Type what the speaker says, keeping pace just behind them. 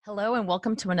Hello, and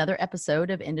welcome to another episode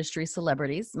of Industry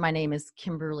Celebrities. My name is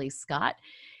Kimberly Scott.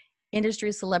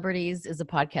 Industry Celebrities is a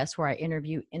podcast where I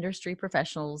interview industry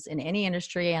professionals in any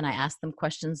industry and I ask them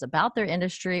questions about their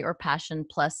industry or passion.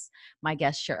 Plus, my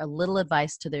guests share a little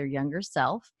advice to their younger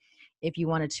self. If you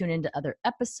want to tune into other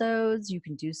episodes, you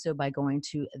can do so by going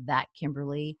to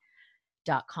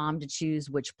thatkimberly.com to choose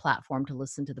which platform to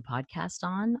listen to the podcast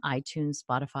on: iTunes,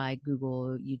 Spotify,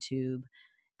 Google, YouTube,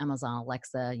 Amazon,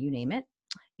 Alexa, you name it.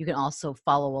 You can also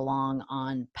follow along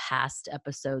on past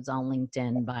episodes on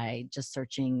LinkedIn by just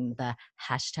searching the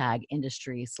hashtag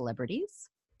industry celebrities.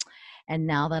 And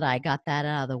now that I got that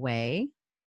out of the way,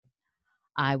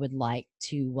 I would like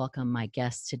to welcome my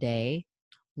guest today,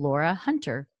 Laura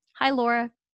Hunter. Hi, Laura.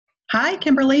 Hi,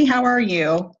 Kimberly. How are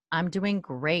you? I'm doing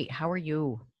great. How are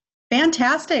you?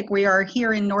 Fantastic. We are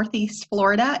here in Northeast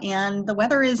Florida and the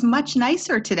weather is much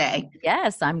nicer today.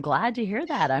 Yes, I'm glad to hear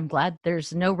that. I'm glad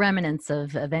there's no remnants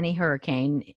of any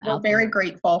hurricane We're out very there.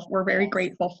 grateful. We're very Yes.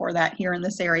 grateful for that here in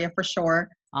this area for sure.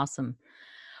 Awesome.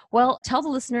 Well, tell the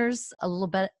listeners a little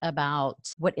bit about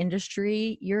what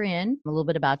industry you're in, a little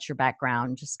bit about your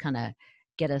background, just kind of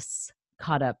get us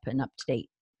caught up and up to date.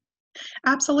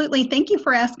 Absolutely. Thank you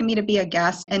for asking me to be a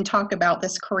guest and talk about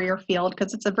this career field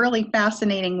because it's a really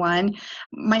fascinating one.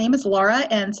 My name is Laura,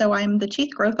 and so I'm the Chief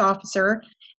Growth Officer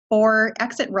for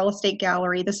Exit Real Estate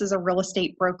Gallery. This is a real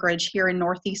estate brokerage here in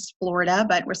Northeast Florida,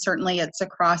 but it's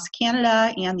across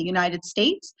Canada and the United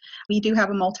States. We do have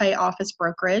a multi-office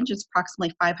brokerage. It's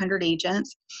approximately 500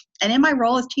 agents. And in my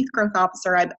role as Chief Growth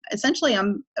Officer,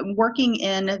 I'm working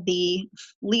in the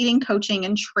leading, coaching,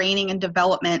 and training and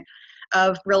development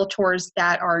of realtors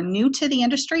that are new to the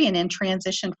industry and in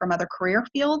transition from other career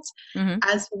fields, Mm-hmm.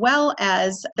 as well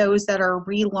as those that are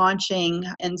relaunching.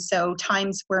 And so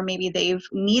times where maybe they've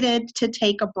needed to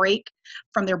take a break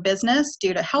from their business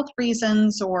due to health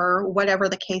reasons or whatever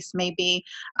the case may be,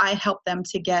 I help them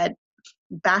to get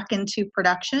back into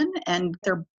production and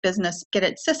their business, get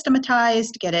it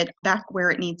systematized, get it back where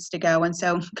it needs to go. And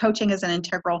so coaching is an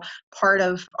integral part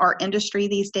of our industry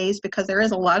these days because there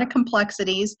is a lot of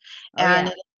complexities Oh, and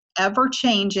yeah. it's ever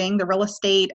changing, the real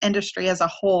estate industry as a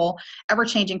whole, ever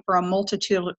changing for a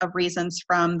multitude of reasons,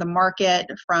 from the market,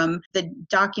 from the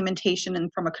documentation, and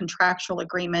from a contractual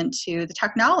agreement to the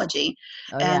technology.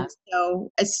 Oh, And yeah. so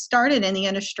I started in the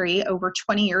industry over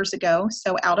 20 years ago,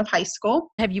 so out of high school.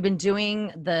 Have you been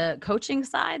doing the coaching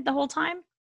side the whole time?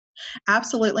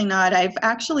 Absolutely not. I've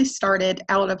actually started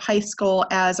out of high school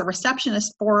as a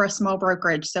receptionist for a small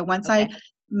brokerage. So once I Okay.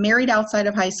 married outside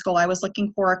of high school, I was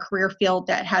looking for a career field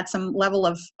that had some level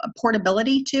of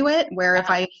portability to it, where if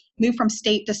Uh-huh. I moved from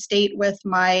state to state with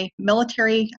my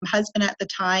military husband at the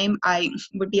time, I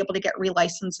would be able to get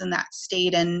relicensed in that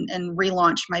state and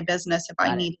relaunch my business if I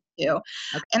Got it. needed to.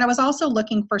 Okay. And I was also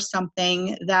looking for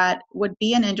something that would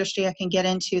be an industry I can get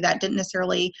into that didn't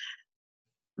necessarily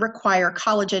require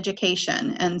college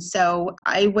education. And so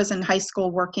I was in high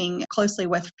school working closely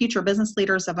with Future Business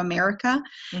Leaders of America.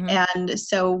 Mm-hmm. And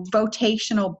so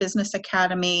vocational business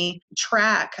academy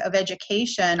track of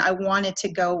education, I wanted to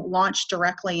go launch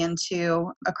directly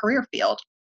into a career field.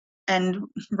 And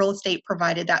real estate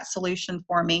provided that solution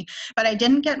for me. But I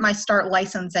didn't get my start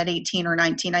license at 18 or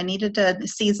 19. I needed to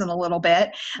season a little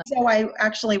bit. So I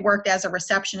actually worked as a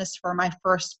receptionist for my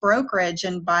first brokerage.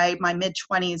 And by my mid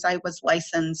 20s, I was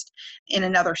licensed in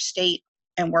another state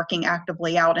and working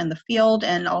actively out in the field.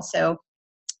 And also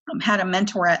had a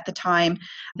mentor at the time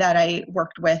that I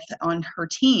worked with on her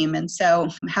team. And so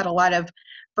had a lot of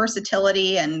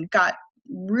versatility and got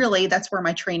really, that's where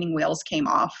my training wheels came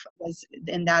off, was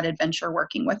in that adventure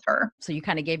working with her. So you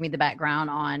kind of gave me the background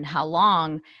on how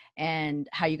long and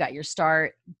how you got your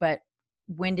start, but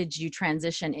when did you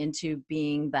transition into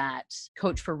being that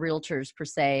coach for realtors per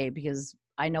se? Because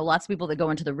I know lots of people that go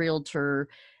into the realtor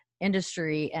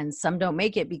industry and some don't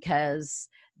make it because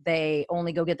they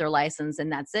only go get their license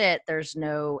and that's it. There's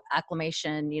no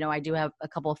acclimation. I do have a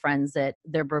couple of friends that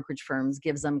their brokerage firms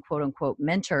gives them quote unquote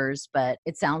mentors, but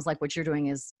it sounds like what you're doing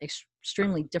is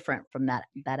extremely different from that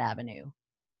avenue.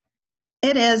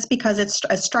 It is, because it's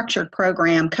a structured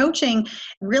program. Coaching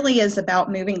really is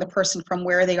about moving the person from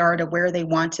where they are to where they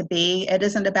want to be. It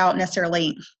isn't about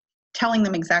necessarily telling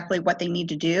them exactly what they need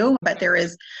to do, but there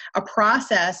is a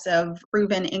process of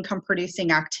proven income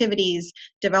producing activities,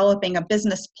 developing a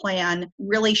business plan,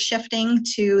 really shifting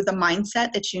to the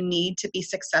mindset that you need to be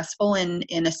successful in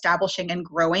establishing and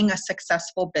growing a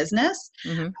successful business,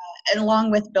 Mm-hmm. and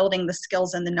along with building the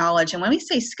skills and the knowledge. And when we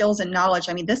say skills and knowledge,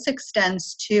 I mean, this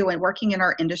extends to, and working in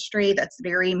our industry, that's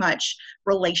very much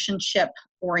relationship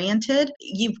oriented.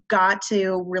 You've got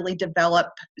to really develop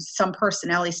some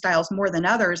personality styles more than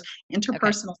others, Okay.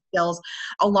 interpersonal skills,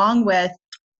 along with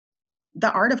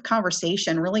the art of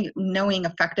conversation, really knowing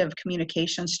effective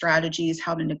communication strategies,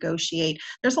 how to negotiate.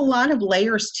 There's a lot of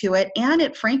layers to it. And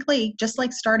it, frankly, just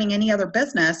like starting any other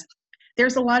business,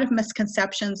 there's a lot of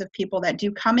misconceptions of people that do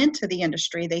come into the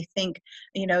industry. They think,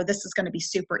 this is going to be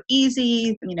super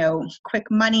easy,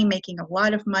 quick money, making a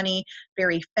lot of money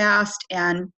very fast.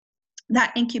 And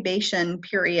that incubation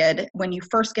period, when you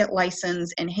first get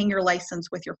licensed and hang your license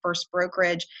with your first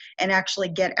brokerage and actually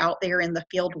get out there in the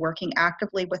field working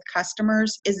actively with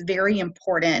customers, is very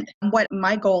important. What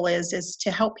my goal is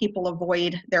to help people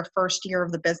avoid their first year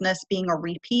of the business being a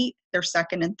repeat, their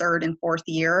second and third and fourth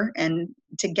year, and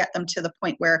to get them to the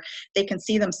point where they can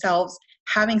see themselves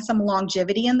having some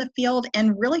longevity in the field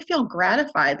and really feel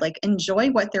gratified, like enjoy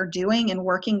what they're doing and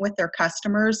working with their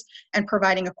customers and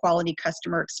providing a quality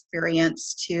customer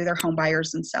experience to their home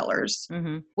buyers and sellers.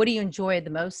 Mm-hmm. What do you enjoy the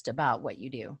most about what you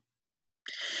do?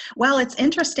 Well, it's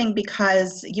interesting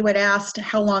because you had asked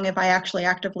how long have I actually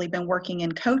actively been working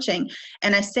in coaching,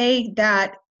 and I say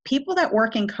that people that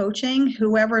work in coaching,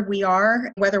 whoever we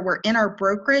are, whether we're in our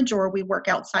brokerage or we work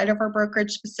outside of our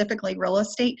brokerage, specifically real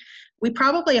estate, we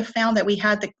probably have found that we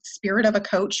had the spirit of a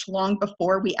coach long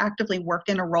before we actively worked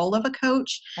in a role of a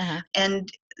coach. Uh-huh.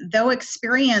 And though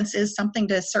experience is something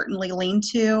to certainly lean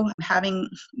to, having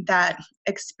that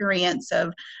experience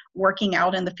of working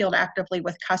out in the field actively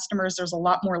with customers, there's a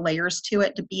lot more layers to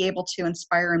it to be able to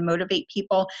inspire and motivate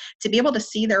people, to be able to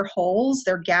see their holes,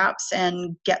 their gaps,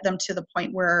 and get them to the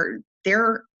point where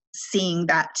they're seeing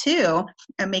that too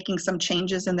and making some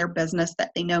changes in their business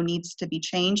that they know needs to be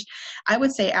changed. I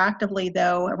would say actively,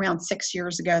 though, around 6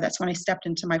 years ago, that's when I stepped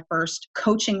into my first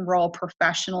coaching role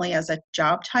professionally as a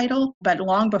job title. But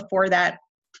long before that,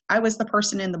 I was the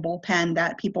person in the bullpen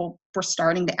that people were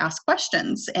starting to ask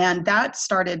questions. And that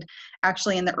started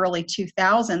actually in the early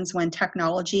 2000s when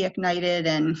technology ignited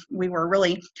and we were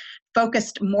really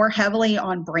focused more heavily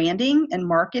on branding and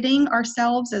marketing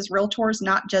ourselves as realtors,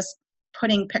 not just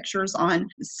putting pictures on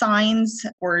signs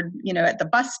or, at the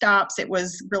bus stops. It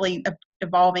was really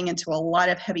evolving into a lot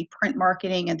of heavy print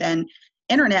marketing and then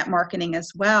internet marketing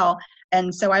as well.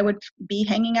 And so I would be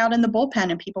hanging out in the bullpen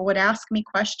and people would ask me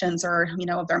questions or,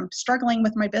 if I'm struggling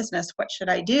with my business, what should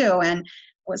I do? And I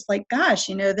was like, gosh,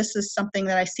 this is something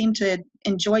that I seem to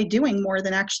enjoy doing more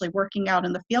than actually working out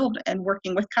in the field and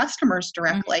working with customers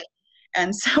directly. Mm-hmm.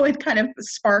 And so it kind of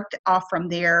sparked off from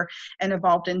there and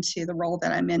evolved into the role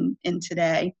that I'm in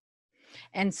today.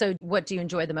 And so what do you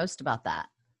enjoy the most about that?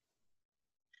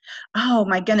 Oh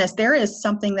my goodness, there is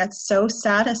something that's so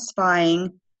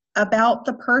satisfying about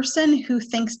the person who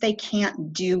thinks they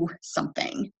can't do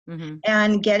something, mm-hmm.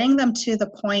 and getting them to the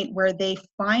point where they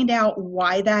find out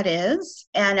why that is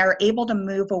and are able to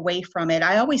move away from it.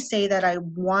 I always say that I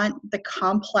want the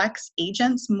complex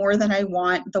agents more than I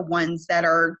want the ones that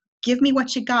are, give me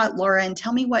what you got, Laura, and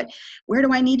tell me where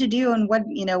do I need to do and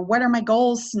what are my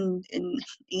goals, and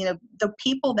the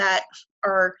people that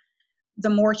are the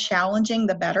more challenging,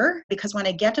 the better, because when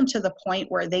I get them to the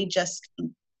point where they just,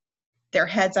 their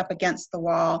heads up against the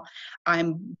wall,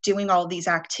 I'm doing all these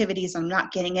activities, I'm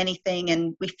not getting anything,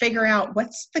 and we figure out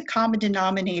what's the common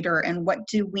denominator and what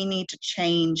do we need to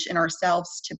change in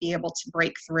ourselves to be able to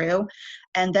break through.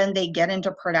 And then they get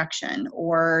into production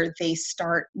or they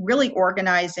start really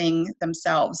organizing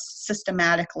themselves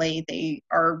systematically. They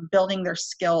are building their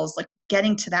skills, like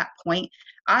getting to that point.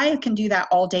 I can do that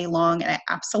all day long and I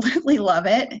absolutely love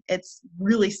it. It's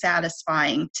really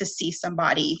satisfying to see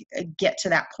somebody get to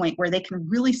that point where they can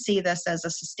really see this as a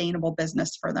sustainable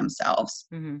business for themselves.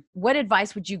 Mm-hmm. What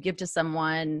advice would you give to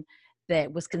someone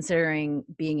that was considering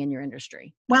being in your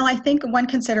industry? Well, I think one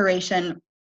consideration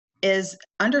is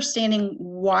understanding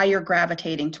why you're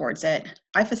gravitating towards it.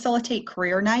 I facilitate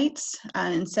career nights,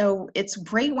 and so it's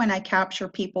great when I capture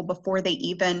people before they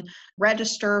even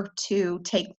register to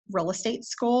take real estate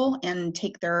school and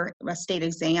take their state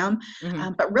exam,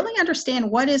 mm-hmm. But really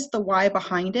understand what is the why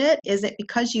behind it. Is it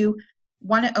because you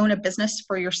want to own a business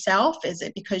for yourself? Is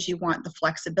it because you want the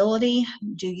flexibility?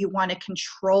 Do you want to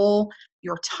control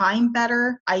your time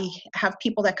better? I have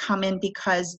people that come in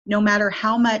because no matter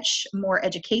how much more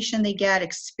education they get,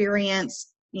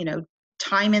 experience,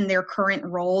 time in their current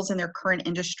roles in their current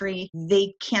industry,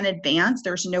 they can't advance.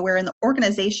 There's nowhere in the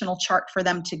organizational chart for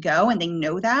them to go, and they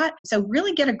know that. So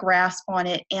really get a grasp on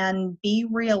it and be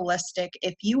realistic.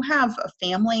 If you have a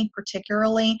family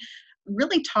particularly,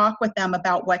 really talk with them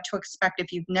about what to expect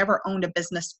if you've never owned a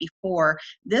business before.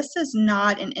 This is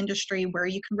not an industry where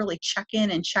you can really check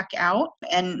in and check out.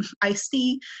 And I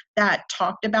see that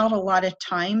talked about a lot of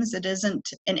times. It isn't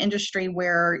an industry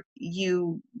where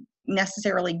you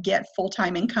necessarily get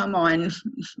full-time income on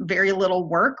very little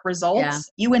work results. Yeah.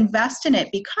 You invest in it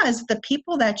because the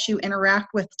people that you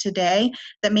interact with today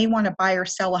that may want to buy or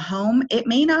sell a home, it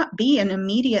may not be an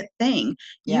immediate thing.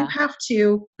 Yeah. You have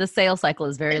to, The sales cycle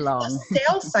is very long. the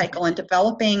sales cycle and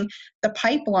developing the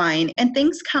pipeline, and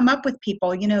things come up with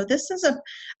people. This is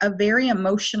a very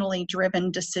emotionally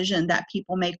driven decision that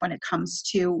people make when it comes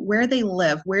to where they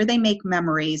live, where they make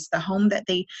memories, the home that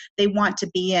they want to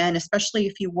be in, especially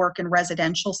if you work in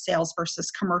residential sales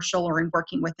versus commercial or in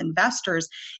working with investors.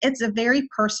 It's a very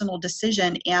personal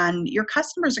decision, and your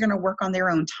customers are going to work on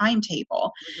their own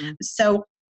timetable. Mm-hmm. So,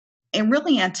 and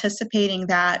really anticipating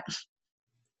that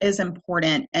is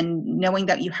important, and knowing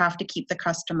that you have to keep the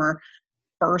customer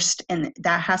first, and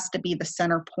that has to be the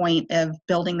center point of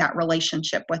building that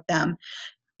relationship with them.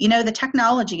 The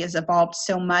technology has evolved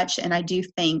so much, and I do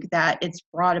think that it's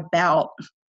brought about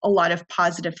a lot of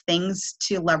positive things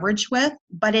to leverage with,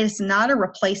 but it's not a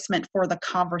replacement for the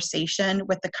conversation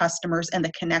with the customers and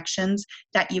the connections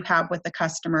that you have with the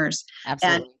customers.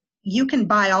 Absolutely. And you can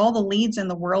buy all the leads in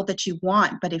the world that you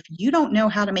want, but if you don't know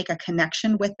how to make a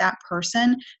connection with that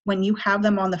person when you have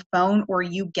them on the phone, or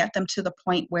you get them to the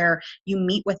point where you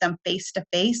meet with them face to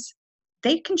face,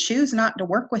 they can choose not to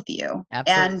work with you.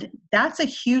 Absolutely. And that's a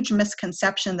huge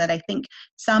misconception that I think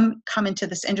some come into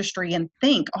this industry and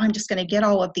think, oh, I'm just going to get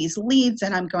all of these leads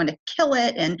and I'm going to kill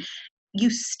it. And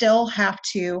you still have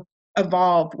to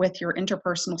evolve with your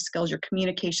interpersonal skills, your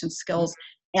communication skills,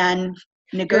 and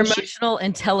Your negotiate. emotional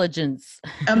intelligence.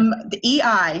 The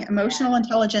EI, emotional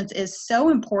intelligence, is so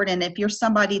important. If you're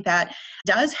somebody that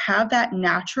does have that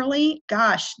naturally,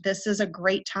 gosh, this is a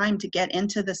great time to get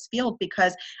into this field,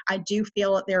 because I do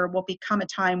feel that there will become a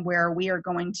time where we are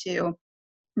going to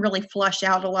really flush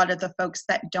out a lot of the folks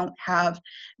that don't have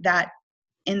that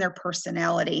in their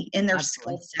personality, in their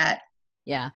skill set.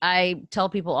 Yeah. I tell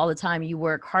people all the time, you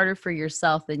work harder for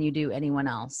yourself than you do anyone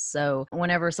else. So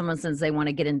whenever someone says they want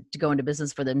to go into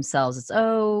business for themselves, it's,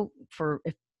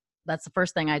 if that's the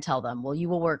first thing I tell them. Well, you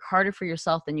will work harder for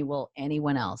yourself than you will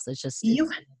anyone else. It's just,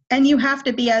 and you have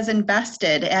to be as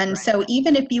invested. And right. So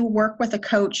even if you work with a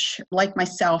coach like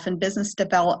myself in business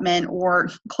development, or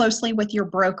closely with your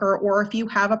broker, or if you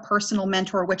have a personal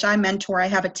mentor, which I mentor, I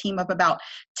have a team of about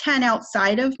 10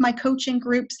 outside of my coaching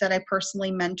groups that I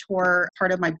personally mentor,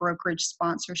 part of my brokerage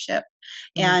sponsorship,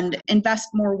 and invest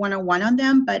more one-on-one on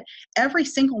them. But every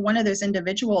single one of those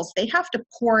individuals, they have to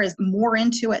pour more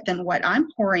into it than what I'm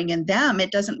pouring in them.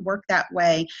 It doesn't work that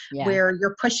way where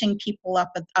you're pushing people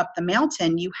up the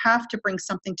mountain. You have to bring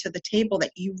something to the table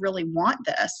that you really want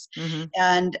this.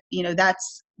 And,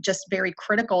 that's just very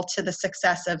critical to the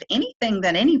success of anything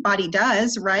that anybody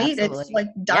does, right? Absolutely. It's like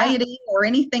dieting or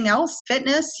anything else,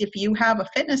 fitness. If you have a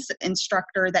fitness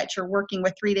instructor that you're working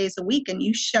with 3 days a week and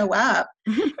you show up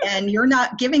and you're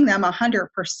not giving them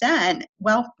 100%,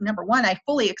 well, number one, I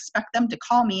fully expect them to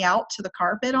call me out to the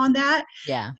carpet on that.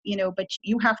 Yeah. But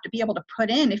you have to be able to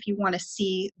put in if you want to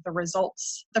see the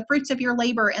results, the fruits of your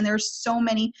labor. And there's so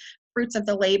many fruits of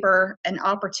the labor and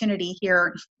opportunity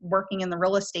here working in the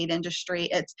real estate industry.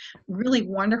 It's really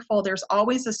wonderful. There's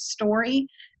always a story.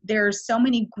 There's so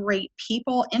many great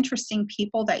people, interesting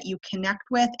people that you connect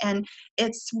with. And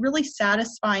it's really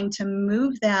satisfying to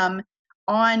move them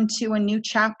on to a new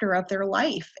chapter of their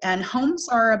life. And homes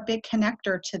are a big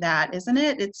connector to that, isn't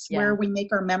it? It's where we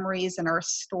make our memories and our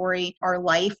story, our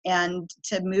life, and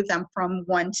to move them from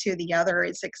one to the other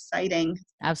is exciting.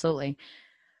 Absolutely.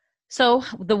 So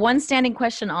the one standing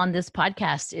question on this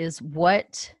podcast is,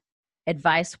 what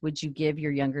advice would you give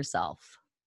your younger self?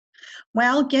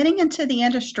 Well, getting into the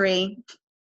industry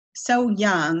so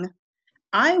young,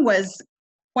 I was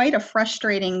quite a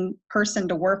frustrating person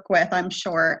to work with, I'm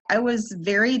sure. I was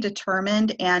very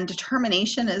determined, and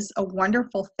determination is a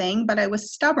wonderful thing, but I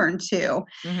was stubborn too.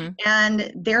 And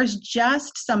there's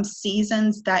just some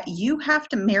seasons that you have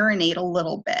to marinate a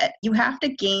little bit. You have to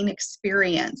gain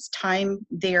experience, time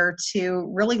there to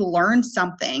really learn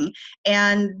something.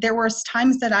 And there was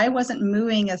times that I wasn't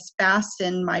moving as fast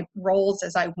in my roles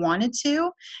as I wanted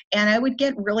to, and I would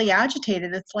get really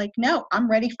agitated. It's like, no, I'm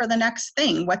ready for the next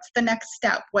thing. What's the next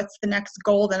step? step? What's the next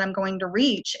goal that I'm going to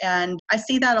reach? And I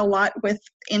see that a lot with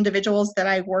individuals that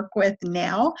I work with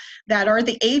now that are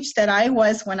the age that I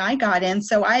was when I got in.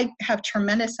 So I have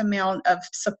tremendous amount of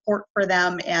support for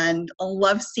them and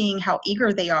love seeing how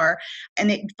eager they are.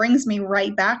 And it brings me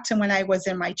right back to when I was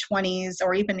in my 20s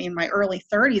or even in my early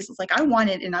 30s. It's like, I want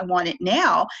it and I want it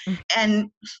now. And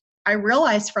I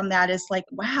realized from that is like,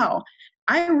 wow,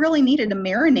 I really needed to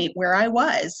marinate where I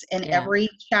was in every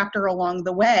chapter along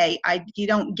the way. You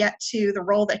don't get to the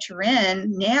role that you're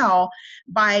in now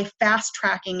by fast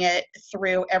tracking it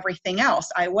through everything else.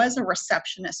 I was a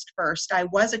receptionist first. I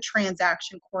was a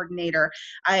transaction coordinator.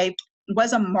 I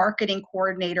was a marketing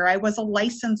coordinator. I was a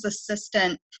license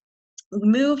assistant.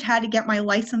 Had to get my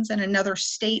license in another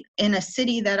state in a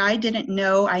city that I didn't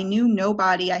know. I knew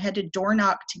nobody. I had to door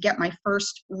knock to get my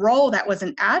first role. That was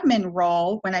an admin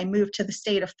role when I moved to the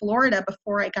state of Florida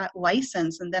before I got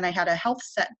licensed. And then I had a health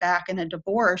setback and a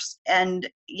divorce. And,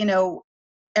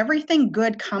 everything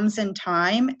good comes in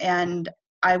time. And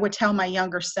I would tell my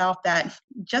younger self that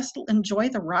just enjoy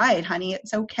the ride, honey.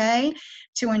 It's okay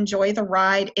to enjoy the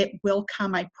ride. It will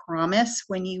come, I promise,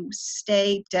 when you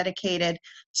stay dedicated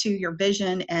to your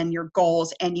vision and your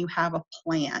goals and you have a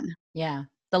plan. Yeah.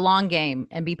 The long game,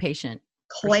 and be patient.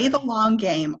 Play the long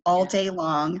game all day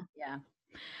long. Yeah.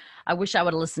 I wish I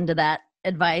would have listened to that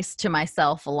advice to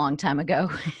myself a long time ago.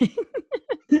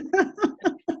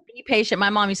 Be patient.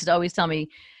 My mom used to always tell me,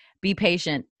 be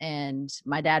patient. And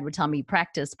my dad would tell me,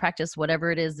 practice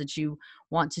whatever it is that you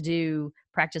want to do.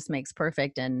 Practice makes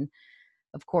perfect. And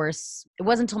of course, it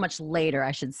wasn't until much later,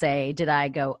 I should say, did I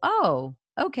go, oh,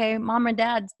 okay, mom and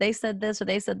dad, they said this or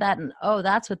they said that. And oh,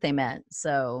 that's what they meant.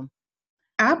 So.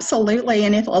 Absolutely.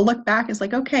 And if I look back, it's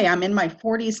like, okay, I'm in my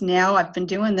 40s now. I've been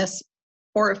doing this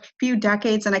for a few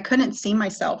decades and I couldn't see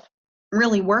myself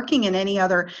really working in any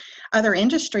other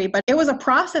industry, but it was a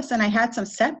process and I had some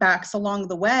setbacks along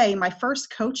the way. My first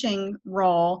coaching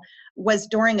role was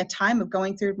during a time of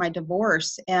going through my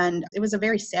divorce, and it was a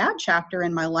very sad chapter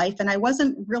in my life, and I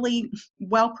wasn't really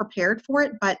well prepared for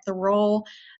it, but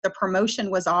the promotion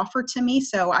was offered to me,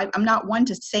 so I'm not one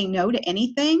to say no to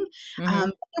anything.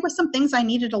 There were some things I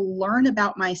needed to learn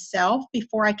about myself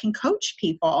before I can coach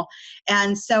people,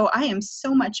 and so I am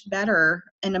so much better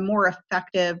and more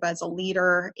effective as a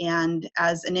leader and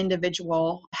as an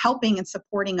individual helping and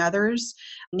supporting others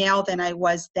now than I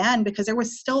was then, because there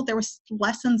was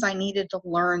lessons I needed to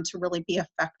learn to really be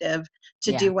effective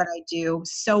to do what I do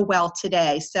so well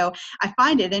today. So I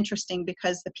find it interesting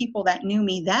because the people that knew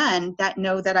me then that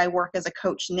know that I work as a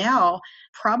coach now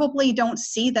probably don't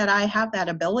see that I have that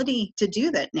ability to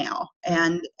do that now.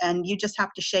 And you just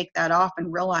have to shake that off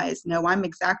and realize, no, I'm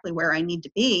exactly where I need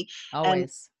to be.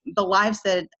 Always. And the lives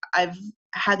that I've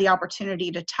had the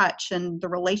opportunity to touch and the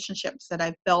relationships that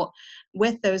I've built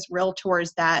with those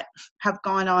realtors that have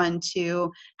gone on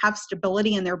to have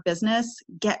stability in their business,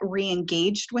 get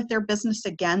re-engaged with their business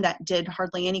again, that did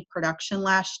hardly any production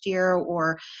last year,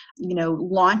 or,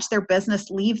 launch their business,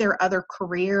 leave their other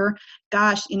career.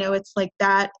 Gosh, it's like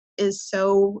that is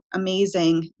so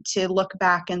amazing to look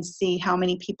back and see how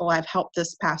many people I've helped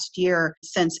this past year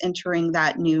since entering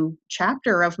that new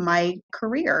chapter of my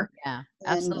career. Yeah,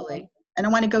 absolutely. And I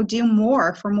want to go do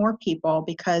more for more people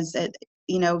because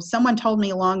someone told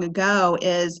me long ago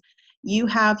is you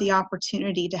have the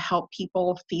opportunity to help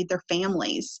people feed their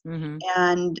families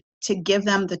and to give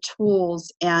them the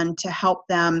tools and to help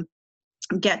them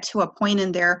get to a point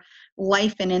in their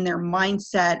life and in their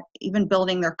mindset, even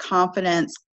building their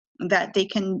confidence, that they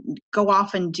can go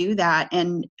off and do that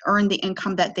and earn the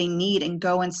income that they need and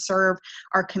go and serve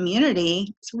our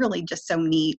community. It's really just so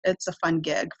neat. It's a fun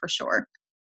gig for sure.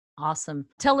 Awesome.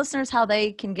 Tell listeners how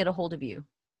they can get a hold of you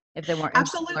if they weren't.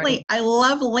 Absolutely. I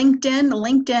love LinkedIn.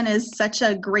 LinkedIn is such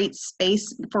a great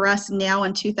space for us now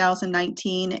in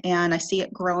 2019, and I see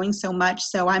it growing so much.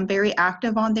 So I'm very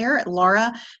active on there at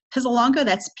Laura Pizzolongo.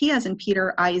 That's P as in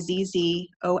Peter, Izzolongo,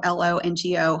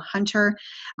 Hunter.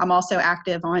 I'm also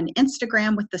active on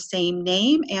Instagram with the same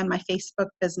name and my Facebook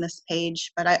business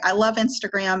page. But I love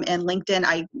Instagram and LinkedIn.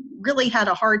 I really had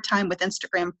a hard time with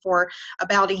Instagram for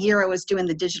about a year. I was doing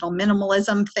the digital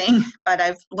minimalism thing, but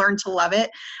I've learned to love it.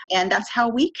 And that's how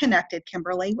we connected,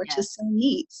 Kimberly, which is so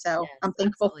neat. So I'm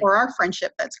thankful for our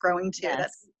friendship that's growing too.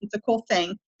 It's a cool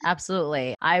thing.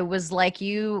 Absolutely. I was like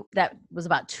you, that was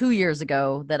about 2 years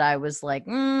ago that I was like,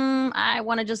 I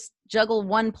want to just juggle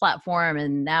one platform.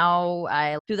 And now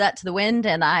I threw that to the wind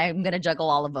and I'm going to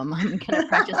juggle all of them. I'm going to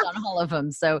practice on all of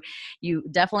them. So you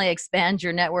definitely expand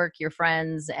your network, your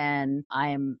friends, and I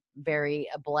am very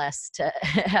blessed to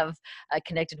have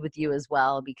connected with you as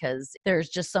well, because there's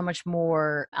just so much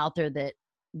more out there that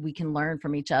we can learn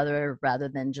from each other rather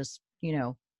than just,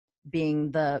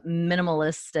 being the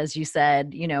minimalist, as you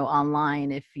said,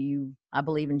 online. I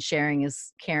believe in sharing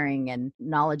is caring and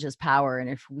knowledge is power. And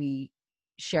if we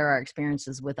share our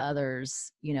experiences with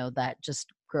others, that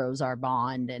just grows our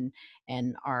bond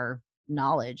and our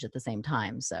knowledge at the same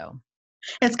time. So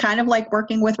It's kind of like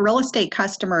working with real estate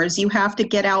customers. You have to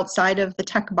get outside of the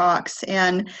tech box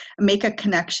and make a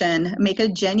connection, make a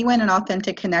genuine and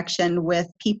authentic connection with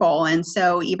people. And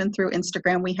so even through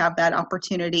Instagram, we have that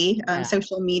opportunity, yeah.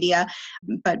 social media,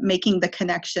 but making the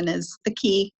connection is the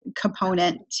key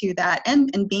component to that,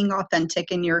 and being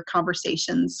authentic in your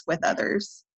conversations with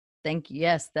others. Thank you.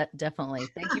 Yes, that definitely.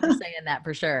 Thank you for saying that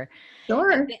for sure.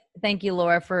 Sure. Thank you,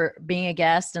 Laura, for being a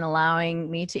guest and allowing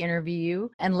me to interview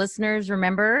you. And listeners,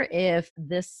 remember, if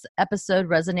this episode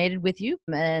resonated with you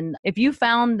and if you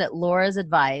found that Laura's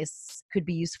advice could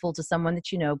be useful to someone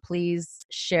that you know, please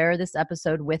share this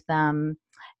episode with them.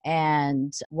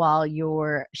 And while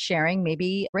you're sharing,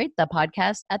 maybe rate the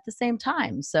podcast at the same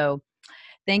time. So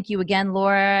thank you again,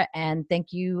 Laura, and thank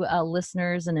you,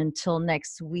 listeners. And until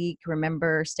next week,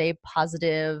 remember, stay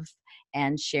positive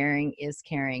and sharing is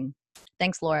caring.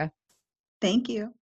 Thanks, Laura. Thank you.